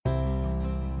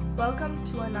Welcome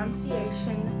to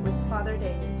Annunciation with Father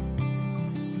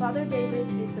David. Father David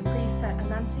is the priest at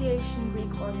Annunciation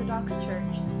Greek Orthodox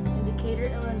Church in Decatur,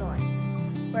 Illinois,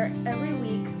 where every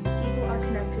week people are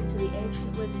connected to the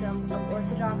ancient wisdom of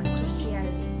Orthodox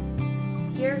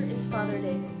Christianity. Here is Father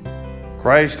David.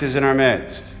 Christ is in our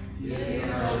midst.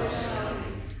 Yes.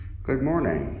 Good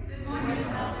morning. Good morning,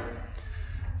 Father.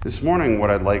 This morning, what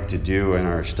I'd like to do in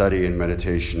our study and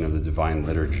meditation of the Divine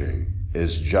Liturgy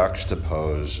is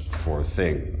juxtapose four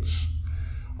things.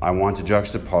 I want to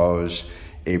juxtapose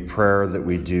a prayer that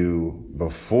we do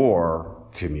before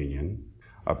communion,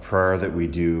 a prayer that we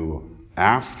do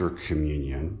after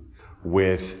communion,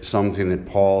 with something that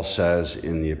Paul says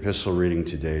in the epistle reading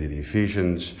today to the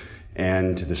Ephesians,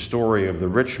 and to the story of the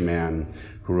rich man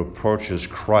who approaches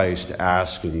Christ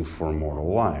asking for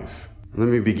mortal life. Let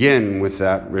me begin with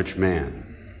that rich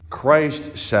man.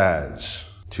 Christ says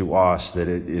to us that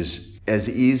it is as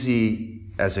easy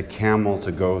as a camel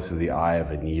to go through the eye of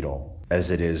a needle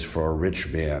as it is for a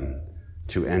rich man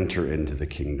to enter into the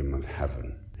kingdom of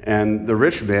heaven. And the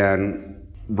rich man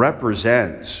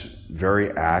represents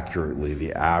very accurately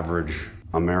the average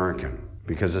American,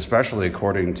 because especially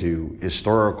according to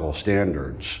historical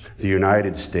standards, the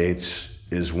United States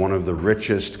is one of the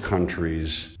richest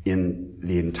countries in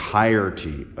the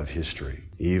entirety of history.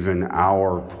 Even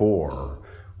our poor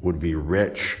would be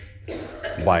rich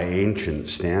by ancient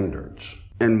standards.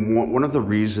 And one of the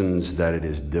reasons that it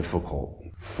is difficult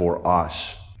for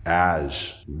us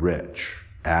as rich,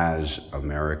 as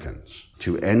Americans,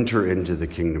 to enter into the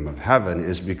kingdom of heaven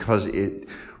is because it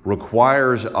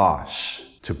requires us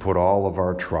to put all of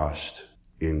our trust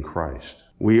in Christ.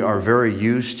 We are very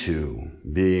used to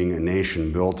being a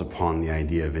nation built upon the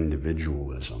idea of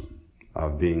individualism,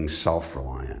 of being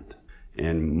self-reliant.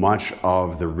 And much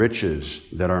of the riches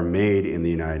that are made in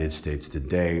the United States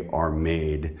today are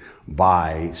made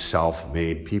by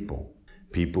self-made people.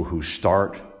 People who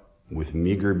start with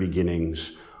meager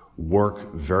beginnings,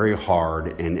 work very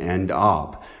hard, and end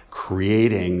up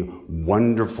creating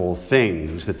wonderful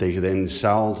things that they then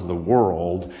sell to the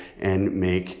world and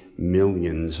make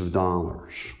millions of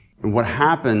dollars. And what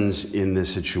happens in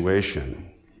this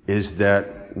situation is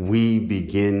that we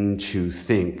begin to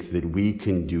think that we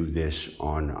can do this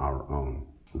on our own,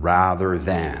 rather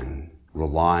than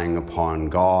relying upon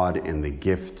God and the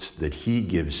gifts that He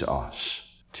gives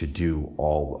us to do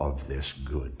all of this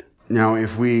good. Now, I'm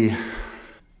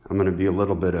going to be a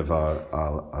little bit of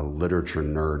a literature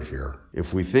nerd here.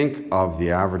 If we think of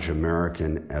the average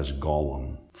American as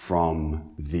Gollum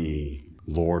from the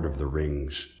Lord of the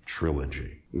Rings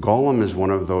trilogy, Gollum is one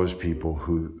of those people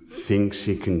who thinks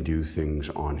he can do things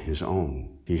on his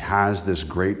own. He has this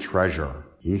great treasure,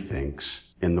 he thinks,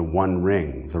 in the one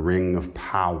ring, the ring of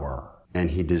power,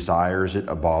 and he desires it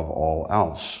above all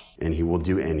else, and he will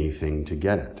do anything to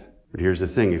get it. But here's the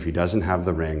thing, if he doesn't have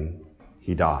the ring,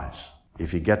 he dies.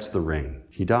 If he gets the ring,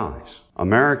 he dies.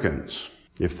 Americans,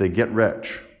 if they get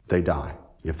rich, they die.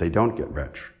 If they don't get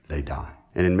rich, they die.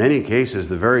 And in many cases,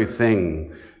 the very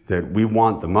thing that we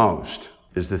want the most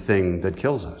is the thing that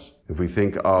kills us. If we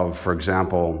think of, for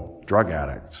example, drug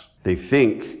addicts, they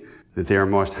think that they are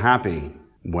most happy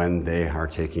when they are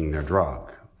taking their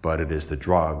drug, but it is the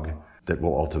drug that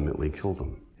will ultimately kill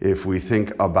them. If we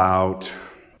think about,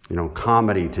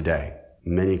 comedy today,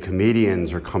 many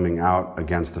comedians are coming out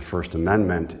against the First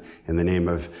Amendment in the name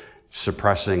of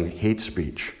suppressing hate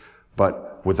speech.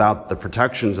 But without the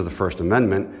protections of the First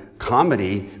Amendment,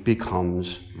 comedy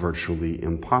becomes virtually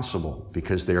impossible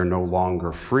because they are no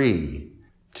longer free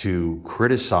to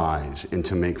criticize and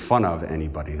to make fun of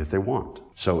anybody that they want.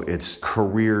 So it's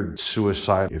career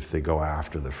suicide if they go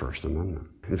after the First Amendment.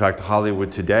 In fact,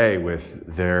 Hollywood today, with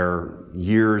their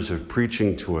years of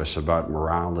preaching to us about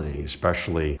morality,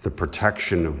 especially the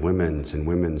protection of women's and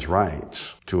women's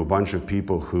rights, to a bunch of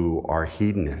people who are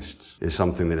hedonists, is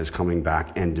something that is coming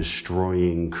back and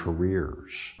destroying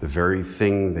careers. The very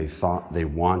thing they thought they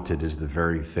wanted is the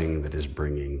very thing that is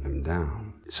bringing them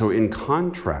down. So in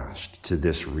contrast to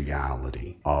this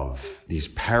reality of these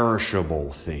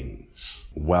perishable things,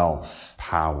 wealth,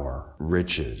 power,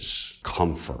 riches,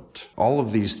 comfort, all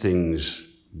of these things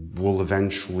will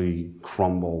eventually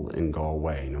crumble and go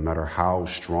away. No matter how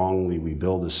strongly we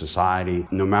build a society,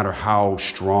 no matter how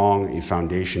strong a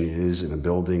foundation is in a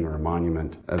building or a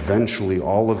monument, eventually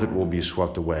all of it will be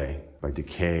swept away by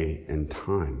decay and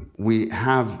time. We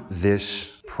have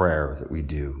this prayer that we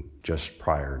do just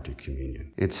prior to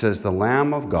communion. It says, "The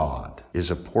Lamb of God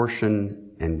is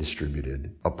apportioned and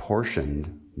distributed,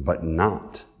 apportioned but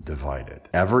not divided,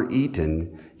 ever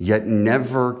eaten, yet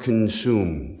never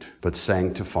consumed, but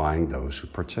sanctifying those who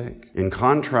partake. In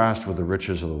contrast with the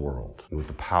riches of the world, with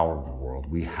the power of the world,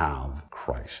 we have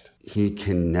Christ. He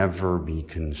can never be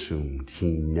consumed.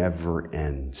 He never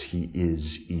ends. He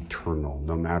is eternal.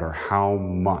 No matter how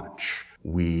much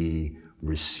we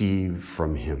receive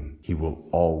from him, he will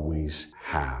always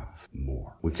have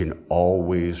more. We can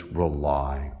always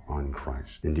rely on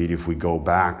Christ. Indeed, if we go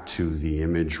back to the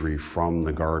imagery from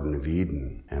the Garden of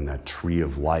Eden and that tree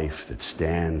of life that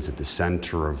stands at the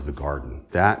center of the garden,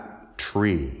 that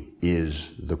tree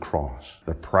is the cross,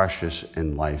 the precious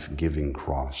and life-giving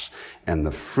cross. And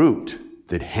the fruit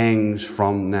that hangs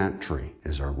from that tree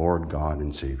is our Lord God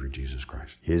and Savior Jesus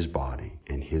Christ, his body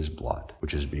and his blood,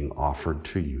 which is being offered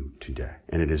to you today.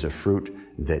 And it is a fruit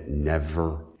that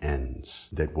never ends,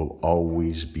 that will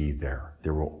always be there.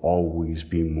 There will always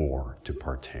be more to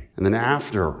partake. And then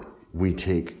after we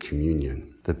take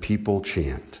communion, the people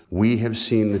chant, "We have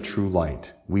seen the true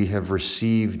light. We have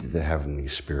received the heavenly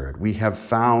Spirit. We have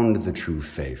found the true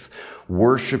faith,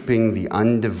 worshiping the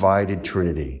undivided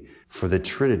Trinity, for the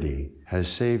Trinity has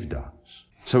saved us."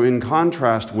 So in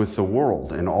contrast with the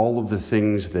world and all of the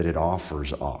things that it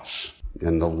offers us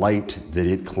and the light that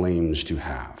it claims to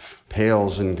have,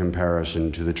 pales in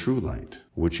comparison to the true light,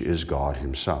 which is God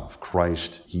himself.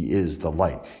 Christ, he is the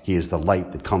light. He is the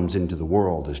light that comes into the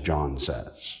world, as John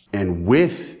says. And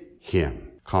with him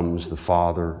comes the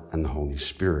Father and the Holy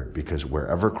Spirit, because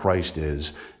wherever Christ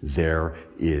is, there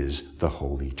is the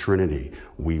Holy Trinity.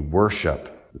 We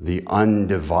worship the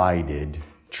undivided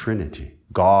Trinity.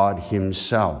 God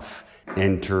himself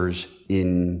enters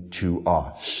into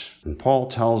us. And Paul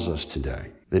tells us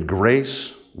today that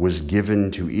grace was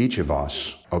given to each of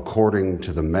us according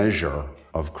to the measure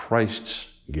of Christ's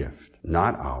gift.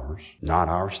 Not ours, not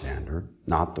our standard,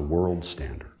 not the world's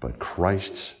standard, but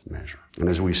Christ's measure. And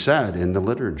as we said in the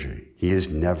liturgy, he is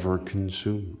never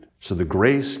consumed. So the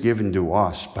grace given to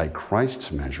us by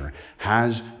Christ's measure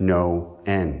has no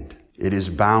end. It is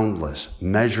boundless,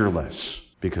 measureless,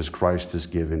 because Christ has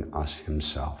given us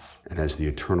himself. And as the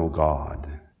eternal God,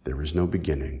 there is no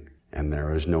beginning and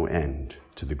there is no end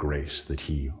to the grace that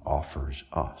he offers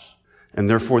us. And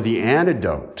therefore the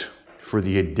antidote for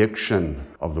the addiction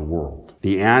of the world,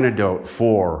 the antidote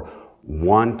for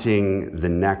wanting the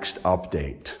next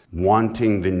update,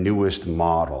 wanting the newest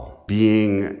model,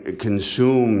 being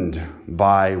consumed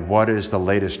by what is the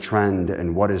latest trend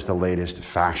and what is the latest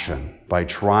fashion, by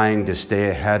trying to stay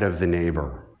ahead of the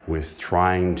neighbor, with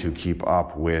trying to keep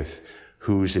up with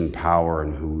who's in power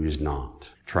and who is not,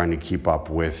 trying to keep up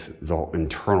with the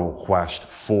internal quest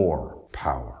for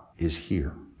power, is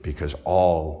here, because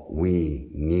all we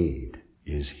need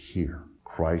is here.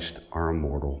 Christ, our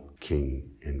immortal King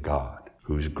and God,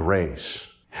 whose grace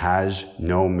has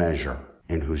no measure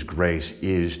and whose grace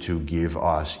is to give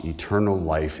us eternal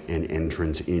life and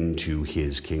entrance into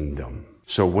his kingdom.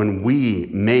 So when we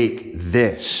make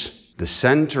this the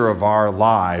center of our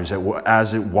lives,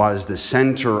 as it was the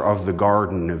center of the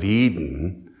Garden of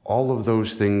Eden, all of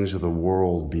those things of the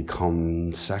world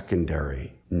become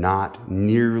secondary, not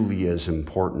nearly as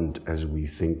important as we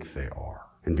think they are.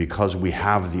 And because we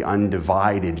have the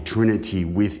undivided Trinity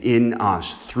within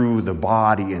us through the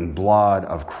body and blood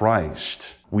of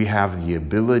Christ, we have the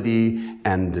ability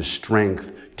and the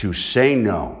strength to say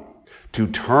no, to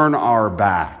turn our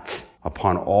back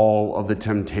upon all of the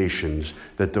temptations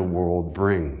that the world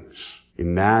brings.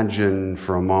 Imagine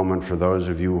for a moment, for those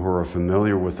of you who are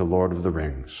familiar with the Lord of the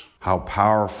Rings, how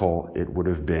powerful it would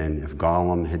have been if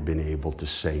Gollum had been able to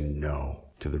say no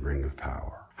to the Ring of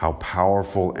Power. How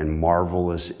powerful and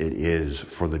marvelous it is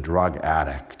for the drug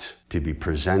addict to be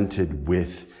presented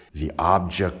with the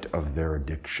object of their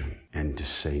addiction and to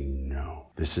say no.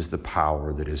 This is the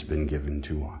power that has been given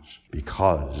to us,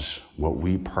 because what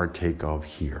we partake of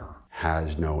here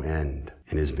has no end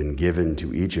and has been given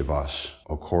to each of us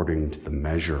according to the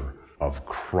measure of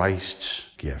Christ's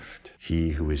gift.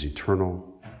 He who is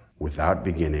eternal, without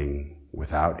beginning,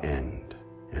 without end,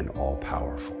 and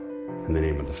all-powerful. In the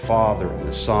name of the Father, and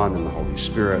the Son, and the Holy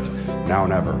Spirit, now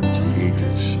and ever, to the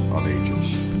ages of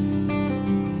ages.